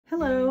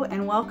Hello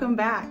and welcome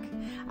back.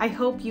 I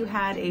hope you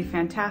had a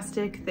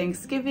fantastic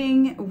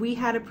Thanksgiving. We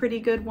had a pretty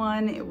good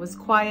one. It was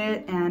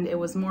quiet and it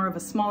was more of a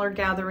smaller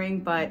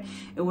gathering, but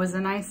it was a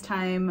nice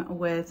time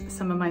with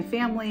some of my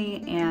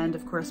family and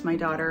of course my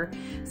daughter.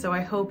 So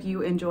I hope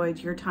you enjoyed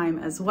your time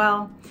as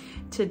well.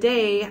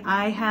 Today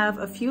I have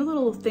a few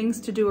little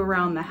things to do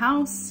around the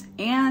house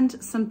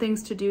and some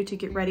things to do to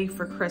get ready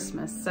for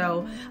Christmas.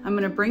 So I'm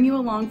gonna bring you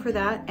along for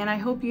that and I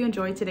hope you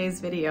enjoy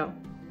today's video.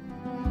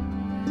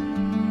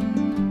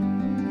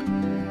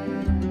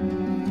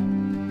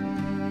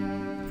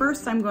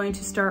 First, I'm going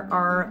to start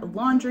our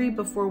laundry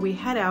before we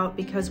head out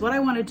because what I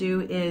want to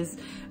do is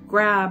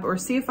grab or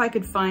see if I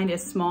could find a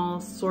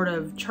small sort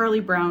of Charlie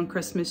Brown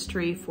Christmas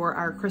tree for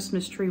our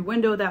Christmas tree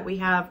window that we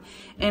have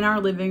in our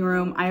living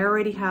room. I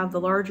already have the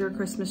larger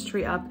Christmas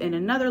tree up in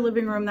another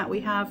living room that we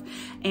have,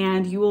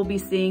 and you will be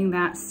seeing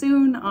that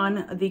soon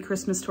on the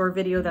Christmas tour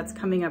video that's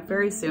coming up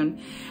very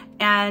soon.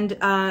 And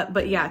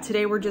but yeah,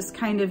 today we're just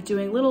kind of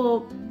doing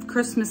little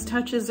Christmas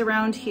touches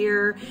around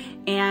here,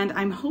 and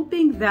I'm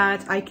hoping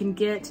that I can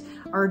get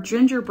our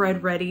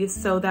gingerbread ready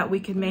so that we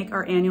can make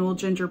our annual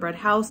gingerbread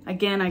house.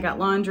 Again, I got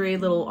laundry,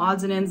 little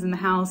odds and ends in the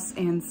house,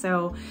 and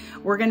so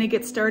we're gonna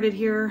get started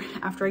here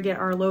after I get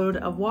our load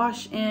of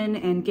wash in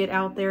and get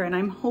out there, and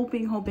I'm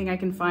hoping I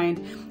can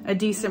find a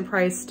decent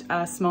priced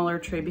smaller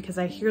tree because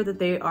I hear that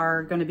they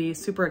are gonna be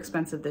super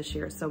expensive this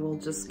year, so we'll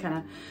just kind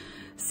of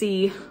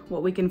see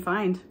what we can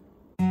find.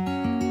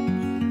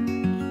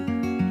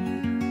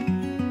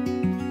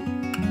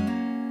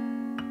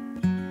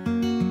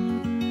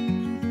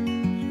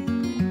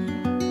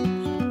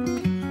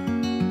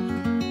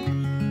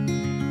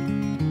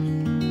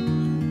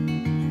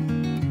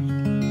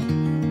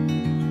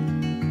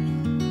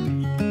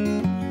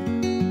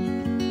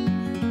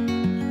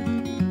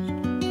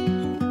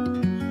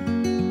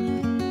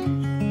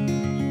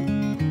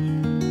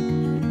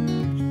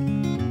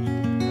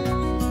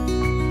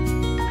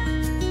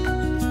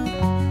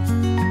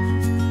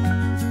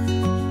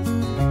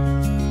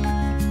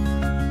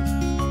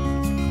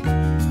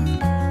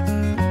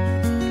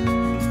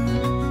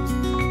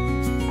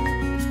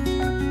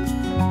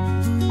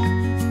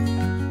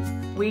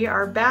 We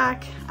are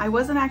back. I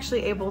wasn't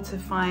actually able to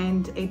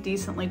find a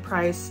decently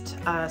priced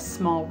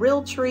small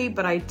real tree,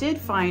 but I did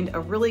find a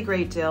really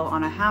great deal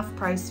on a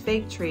half-price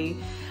fake tree.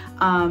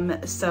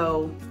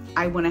 So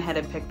I went ahead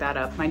and picked that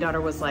up. My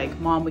daughter was like,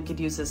 "Mom, we could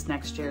use this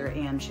next year,"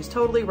 and she's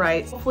totally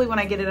right. Hopefully when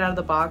I get it out of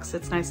the box,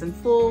 it's nice and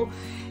full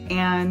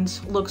and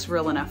looks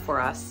real enough for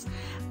us.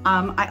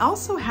 I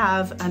also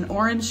have an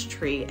orange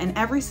tree, and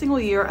every single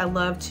year I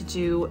love to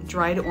do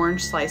dried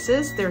orange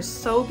slices. They're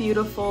so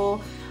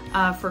beautiful.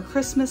 For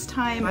Christmas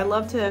time. I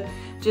love to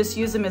just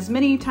use them as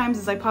many times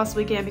as I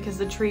possibly can because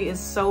the tree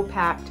is so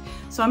packed.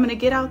 So I'm gonna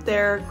get out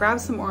there, grab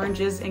some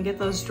oranges, and get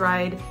those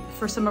dried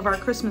for some of our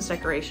Christmas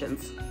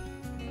decorations.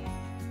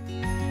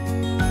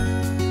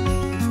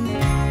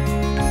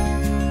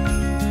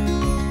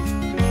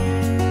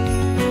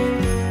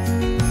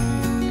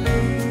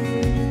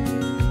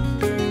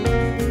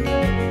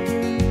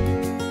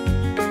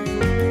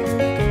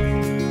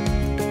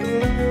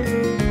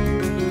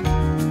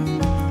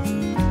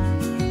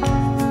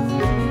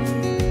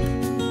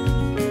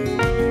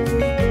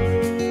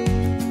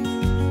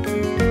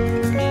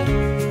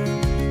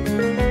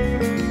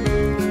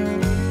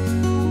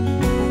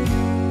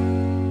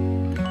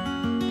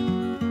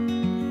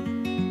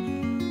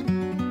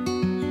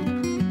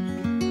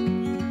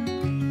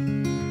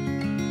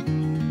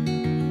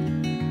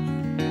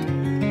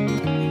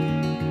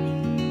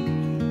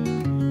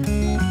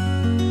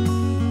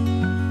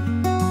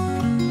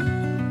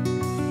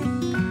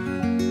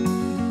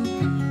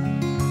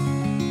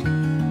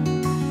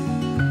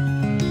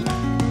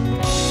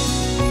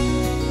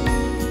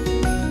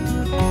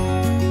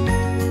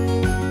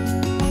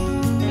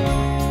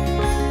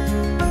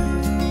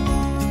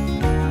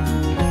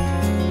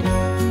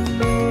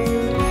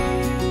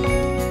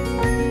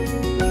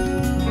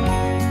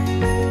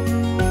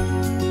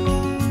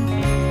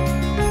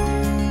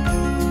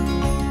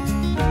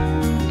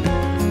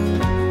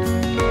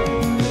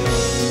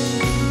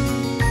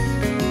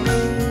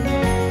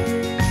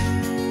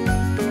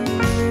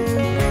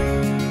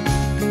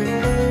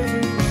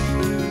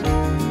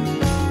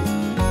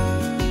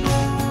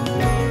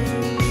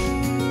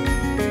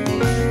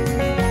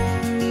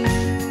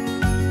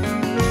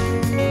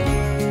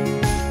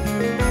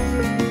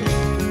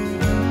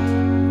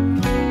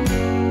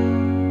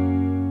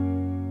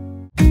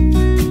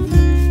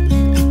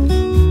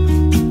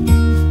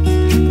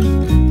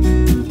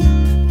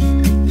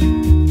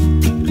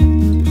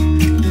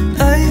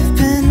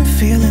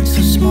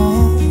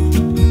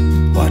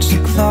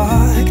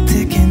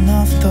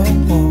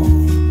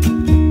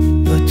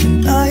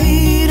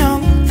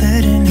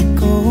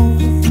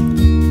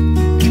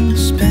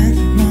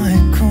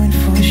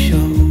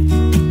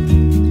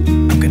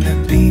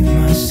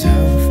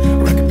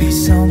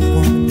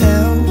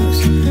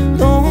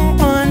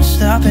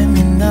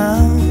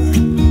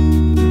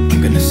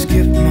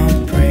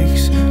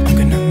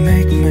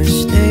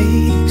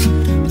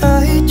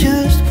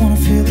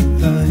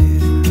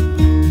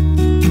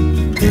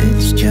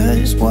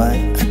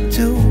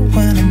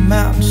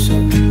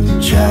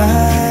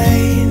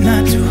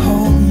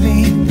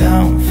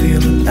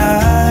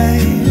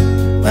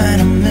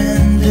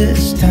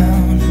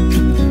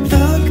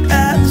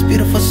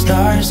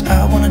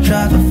 wanna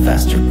drive a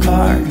faster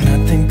car.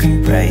 Nothing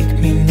can break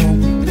me, no,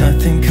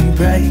 nothing can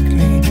break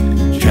me.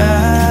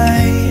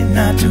 Try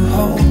not to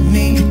hold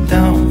me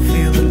down.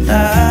 Feel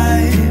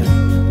alive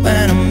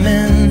when I'm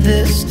in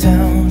this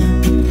town.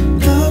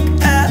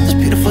 Look at those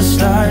beautiful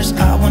stars.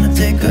 I wanna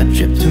take a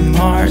trip to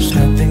Mars.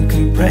 Nothing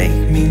can break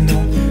me,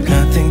 no,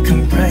 nothing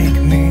can break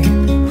me.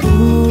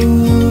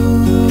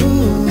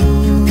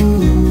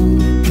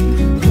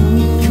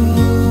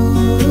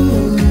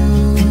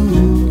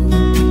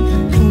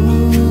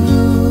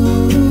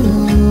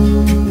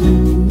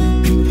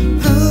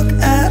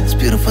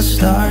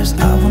 Stars,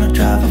 I wanna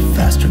drive a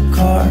faster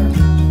car.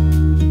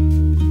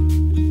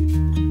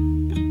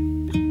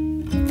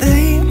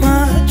 Lay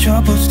my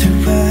troubles to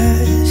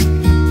rest.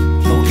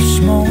 Blow the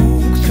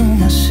smoke through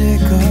my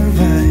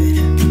cigarette.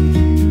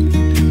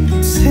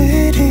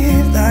 City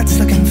lights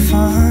looking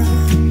fun,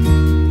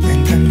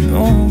 and I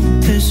know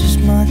this is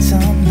my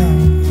time now.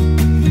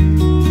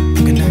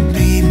 I'm gonna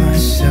be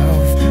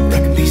myself, or I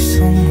could be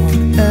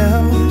someone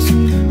else.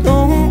 No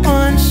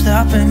one's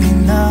stopping me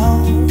now.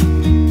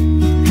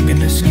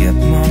 Skip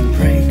my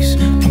breaks,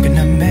 I'm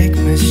gonna make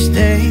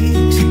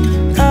mistakes.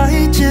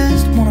 I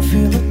just wanna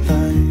feel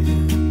alive.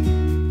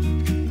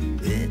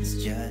 It's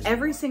just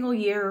every single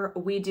year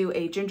we do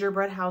a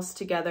gingerbread house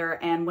together,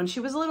 and when she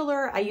was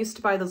littler I used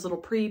to buy those little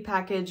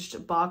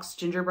pre-packaged boxed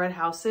gingerbread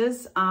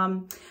houses,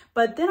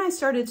 but then I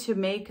started to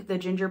make the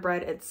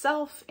gingerbread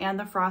itself and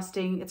the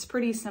frosting. It's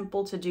pretty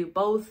simple to do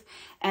both.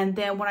 And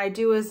then what I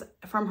do is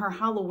from her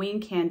Halloween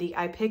candy,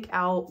 I pick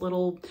out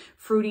little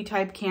fruity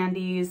type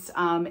candies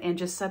and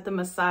just set them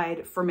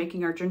aside for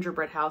making our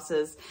gingerbread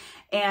houses.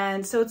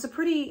 And so it's a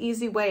pretty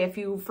easy way. If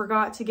you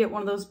forgot to get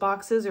one of those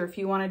boxes, or if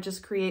you want to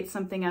just create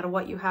something out of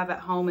what you have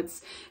at home,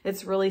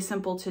 it's really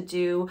simple to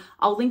do.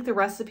 I'll link the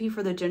recipe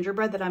for the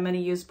gingerbread that I'm going to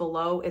use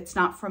below. It's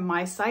not from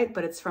my site,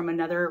 but it's from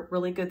another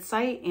really good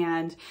site,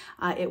 and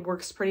it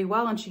works pretty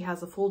well. And she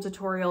has a full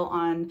tutorial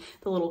on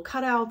the little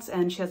cutouts,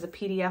 and she has a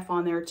PDF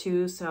on there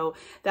too. So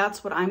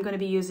that's what I'm going to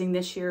be using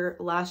this year.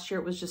 Last year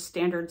it was just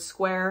standard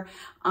square,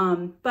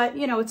 but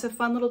you know, it's a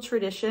fun little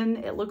tradition.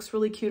 It looks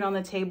really cute on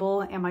the table,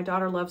 and my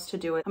daughter loves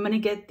to do it. I'm going to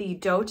get the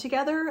dough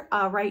together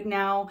right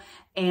now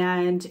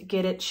and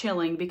get it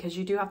chilling, because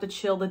you do have to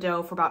chill the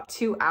dough for about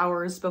 2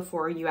 hours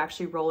before you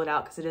actually roll it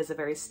out, because it is a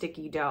very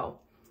sticky dough.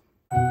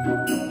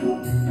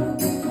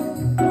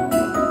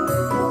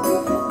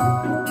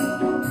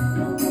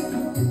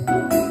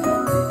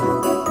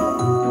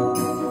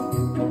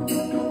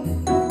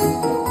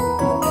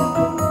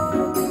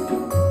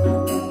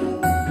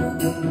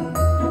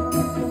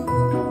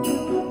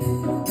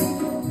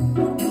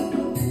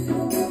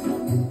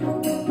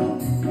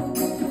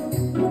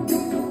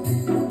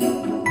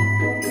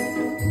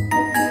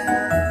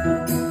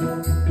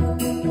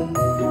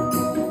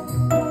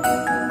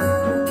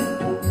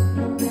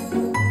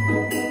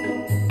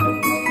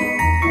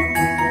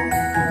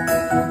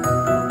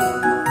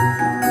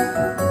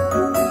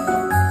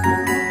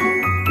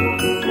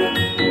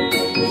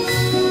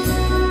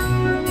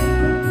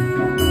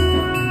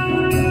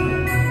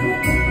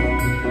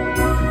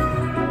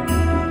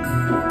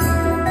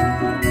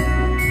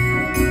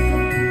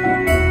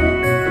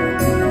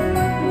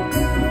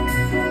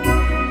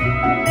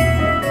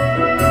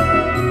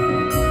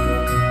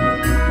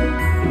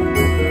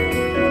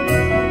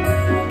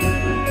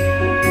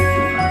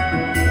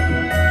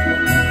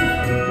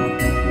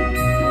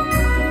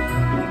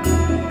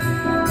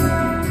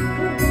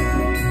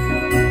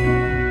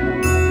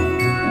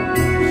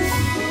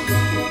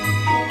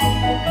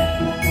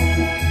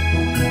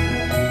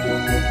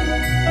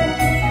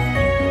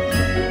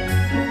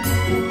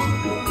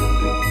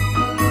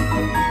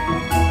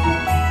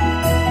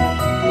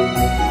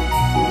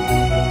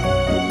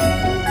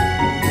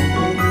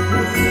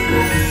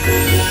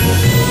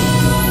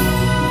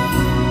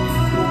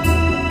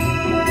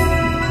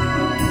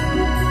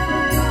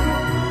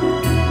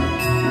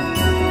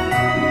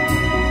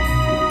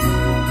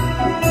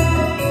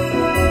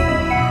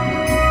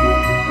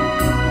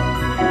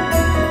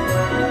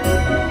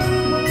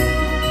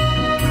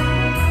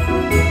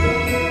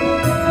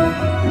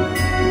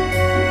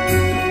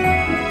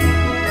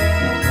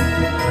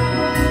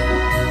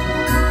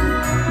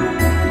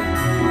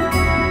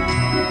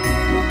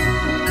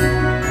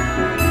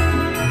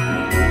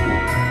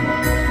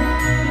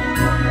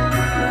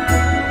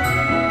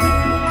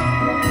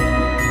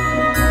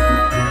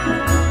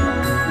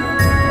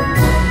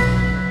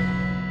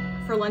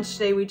 lunch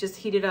today, we just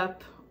heated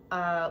up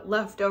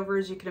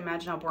leftovers. You can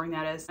imagine how boring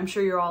that is. I'm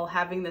sure you're all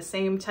having the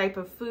same type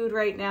of food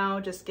right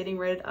now, just getting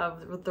rid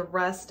of the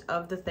rest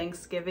of the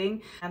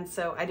Thanksgiving. And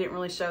so I didn't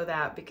really show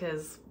that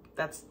because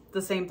that's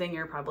the same thing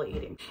you're probably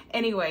eating.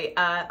 Anyway,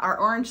 our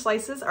orange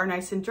slices are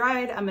nice and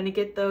dried. I'm gonna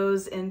get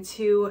those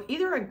into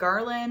either a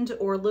garland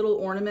or little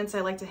ornaments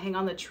I like to hang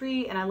on the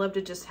tree, and I love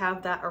to just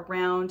have that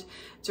around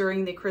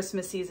during the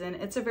Christmas season.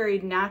 It's a very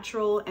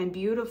natural and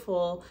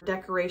beautiful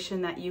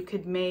decoration that you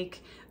could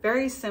make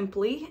very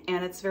simply,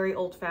 and it's very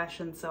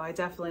old-fashioned, so I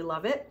definitely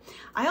love it.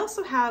 I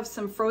also have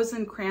some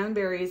frozen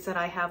cranberries that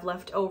I have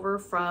left over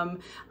from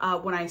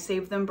when I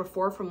saved them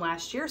before from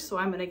last year, so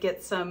I'm gonna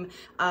get some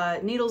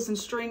needles and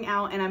string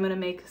out, and I'm gonna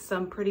make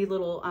some pretty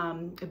little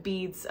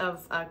beads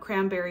of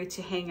cranberry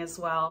to hang as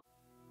well.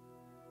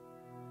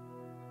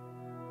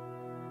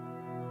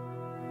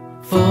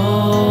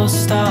 Full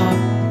stop.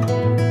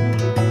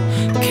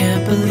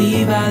 Can't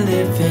believe I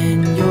live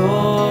in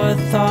your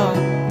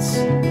thoughts.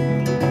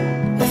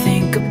 I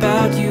think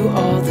about you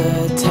all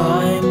the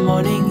time,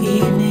 morning,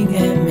 evening,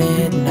 and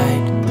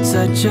midnight.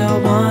 Such a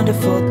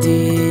wonderful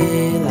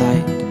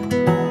delight.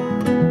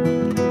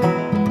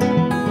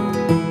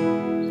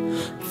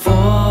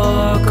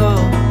 Forgo,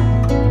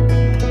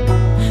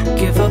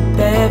 give up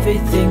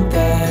everything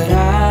that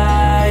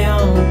I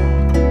own.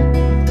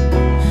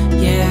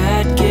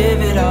 Yeah, I'd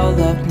give it all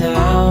up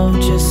now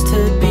just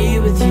to be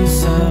with you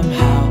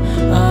somehow.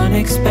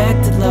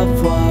 Unexpected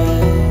love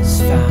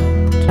was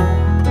found.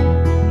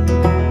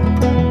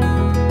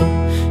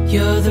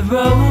 You're the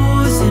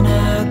rose in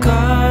a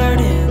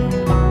garden,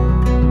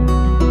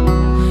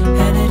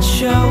 and it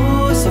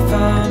shows if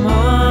I'm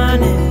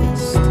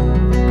honest.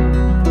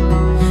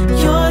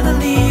 You're the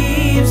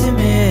leaves in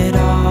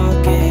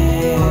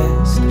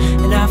mid-August,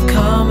 and I've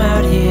come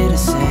out here to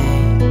say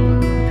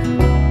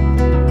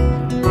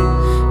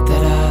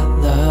that I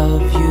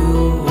love you.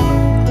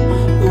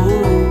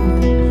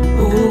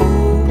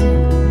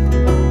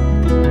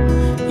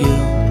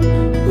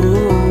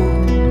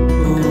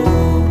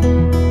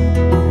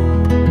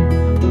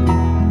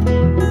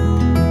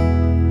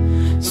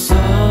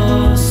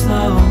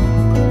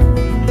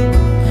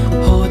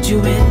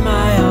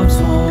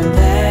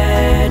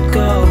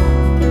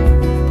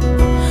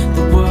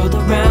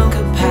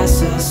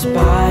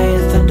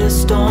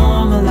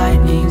 Storm, a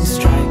lightning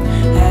strike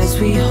as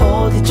we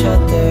hold each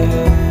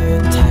other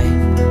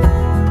tight.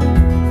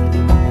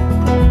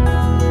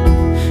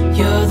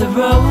 You're the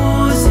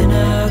rose in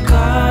a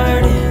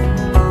garden,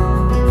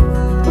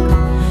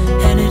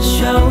 and it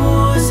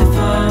shows if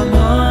I'm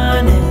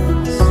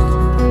honest.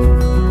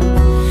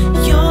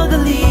 You're the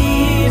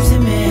leaves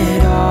in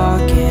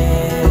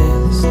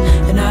mid-August,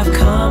 and I've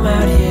come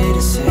out here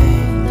to say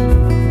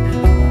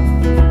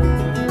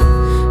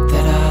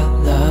that I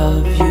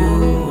love you.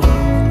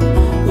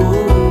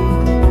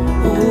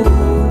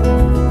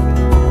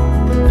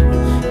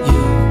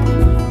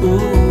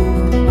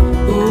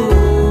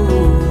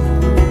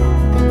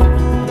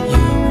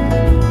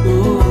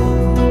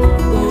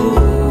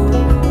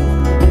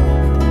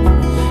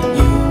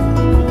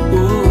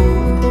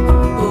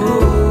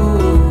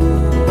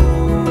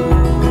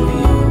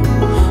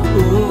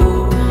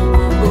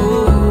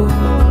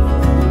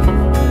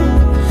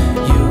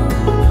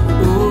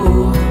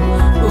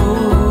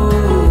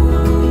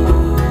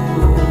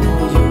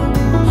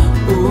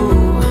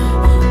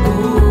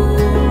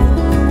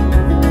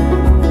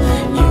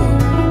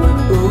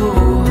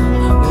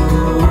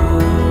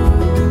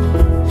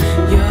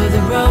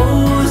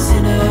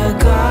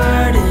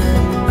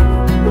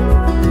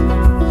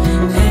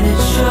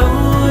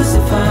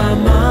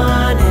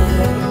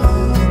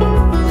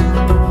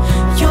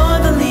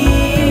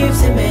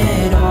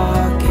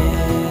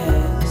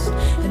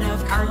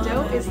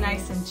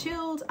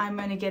 I'm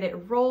going to get it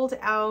rolled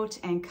out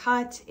and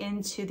cut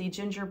into the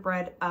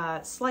gingerbread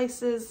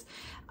slices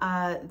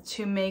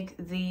to make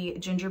the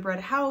gingerbread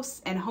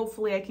house, and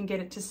hopefully I can get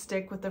it to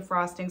stick with the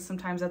frosting.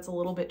 Sometimes that's a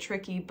little bit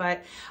tricky,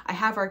 but I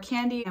have our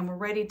candy and we're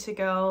ready to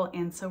go,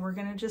 and so we're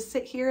going to just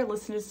sit here,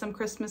 listen to some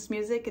Christmas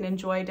music, and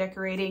enjoy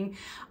decorating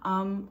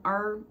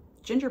our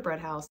gingerbread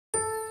house.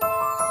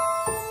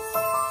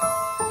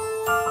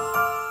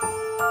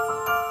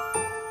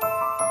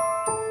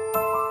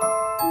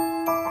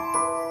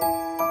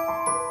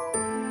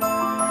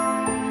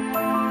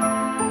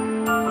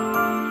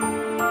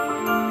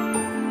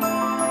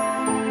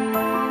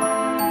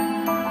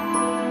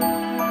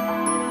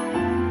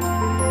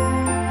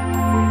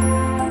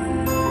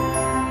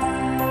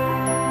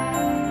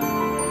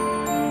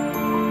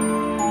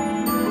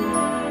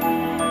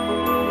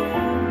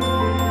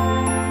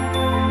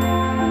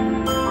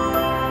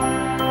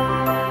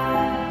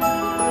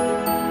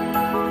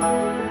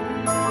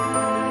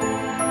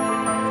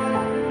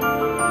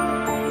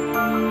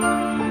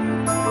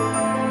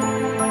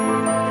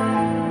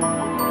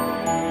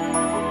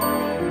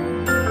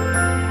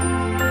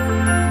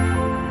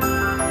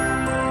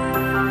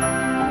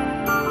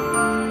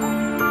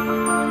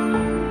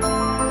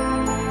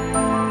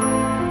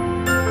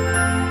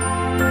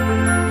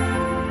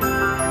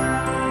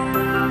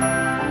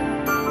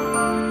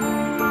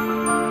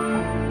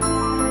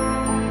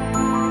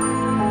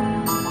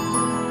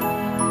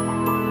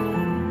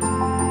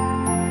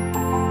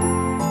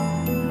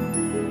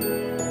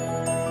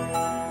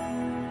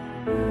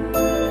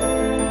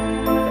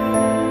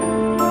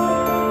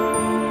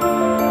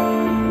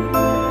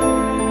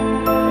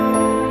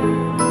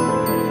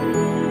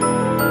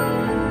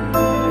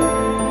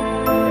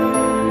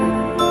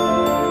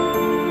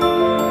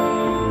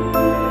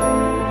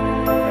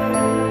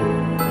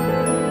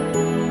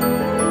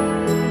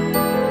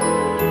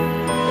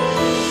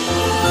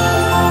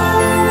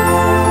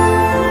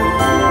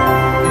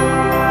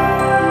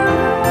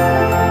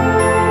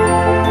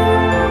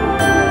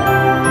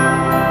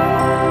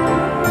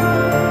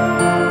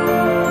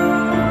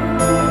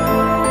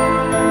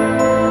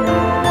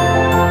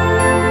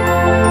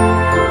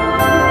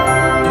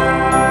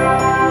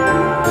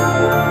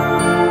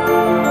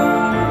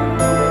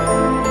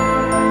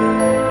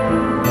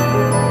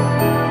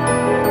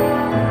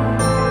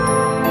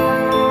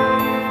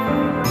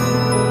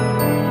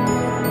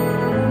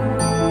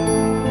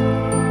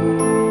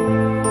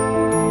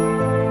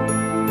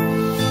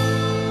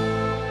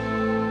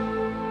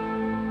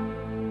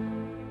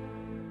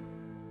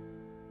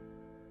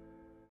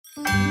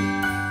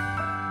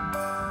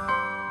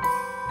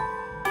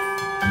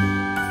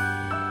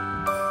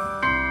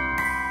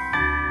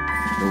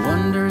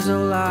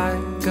 all I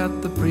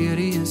got the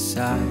prettiest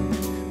side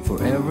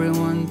for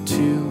everyone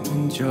to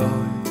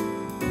enjoy.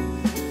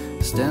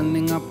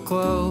 Standing up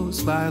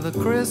close by the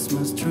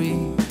Christmas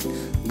tree,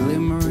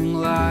 glimmering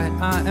light,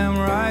 I am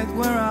right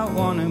where I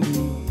wanna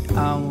be.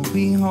 I will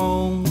be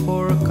home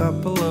for a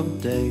couple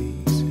of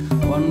days,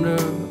 wander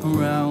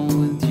around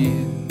with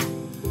you.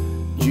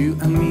 You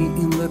and me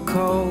in the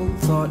cold,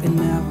 thought it'd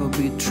never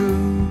be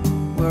true.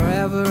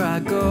 Wherever I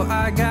go,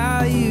 I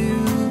got you.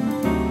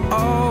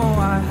 Oh,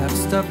 I have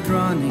stopped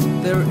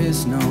running, there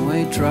is no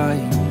way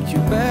trying. You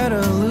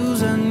better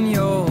loosen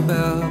your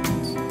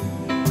belts.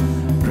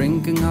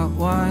 Drinking hot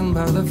wine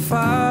by the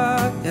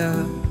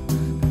fire,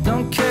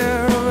 don't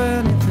care of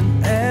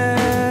anything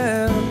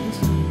else.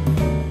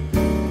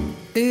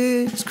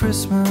 It's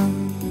Christmas,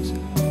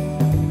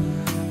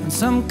 and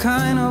some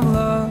kind of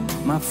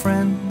love, my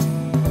friend.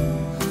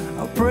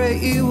 I'll pray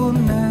it will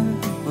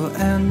never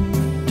end.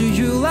 Do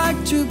you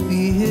like to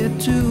be here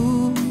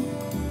too?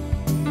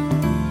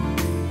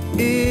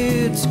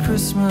 It's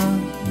Christmas,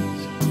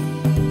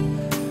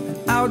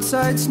 and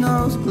outside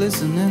snow's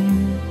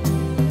glistening.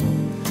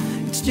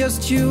 It's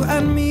just you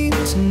and me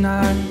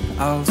tonight.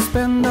 I'll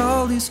spend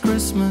all this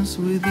Christmas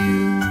with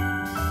you.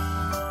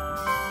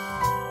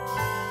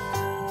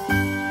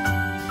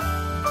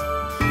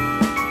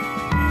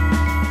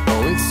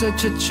 Oh, it's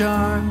such a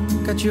charm,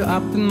 got you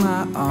up in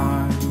my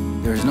arms.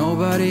 There's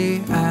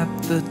nobody at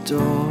the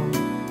door.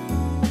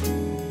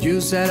 You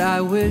said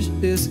I wish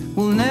this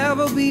will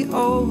never be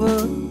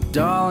over.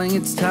 Darling,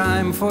 it's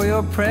time for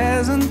your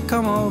present,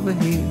 come over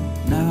here.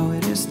 Now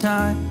it is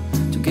time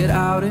to get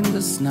out in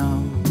the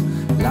snow,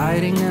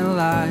 lighting a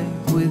light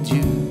with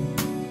you.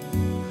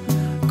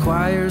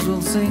 Choirs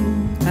will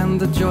sing and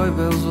the joy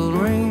bells will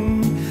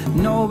ring.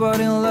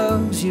 Nobody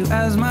loves you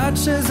as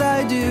much as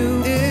I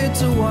do.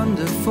 It's a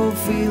wonderful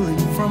feeling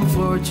from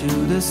floor to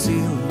the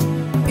ceiling.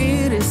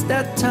 It is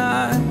that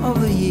time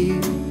of the year,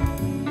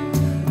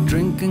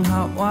 drinking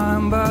hot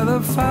wine by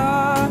the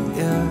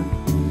fire.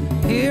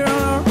 Here on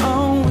our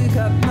own, we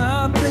got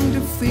nothing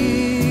to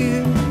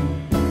fear.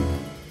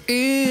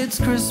 It's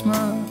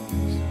Christmas.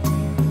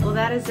 Well,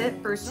 that is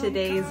it for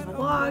today's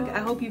vlog. I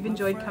hope you've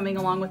enjoyed coming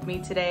along with me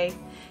today.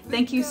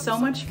 Thank you so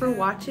much for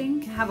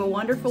watching. Have a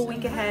wonderful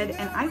week ahead,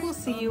 and I will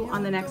see you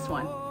on the next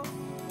one.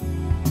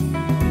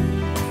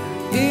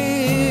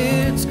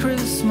 It's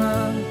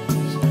Christmas,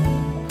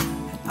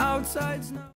 and outside snow.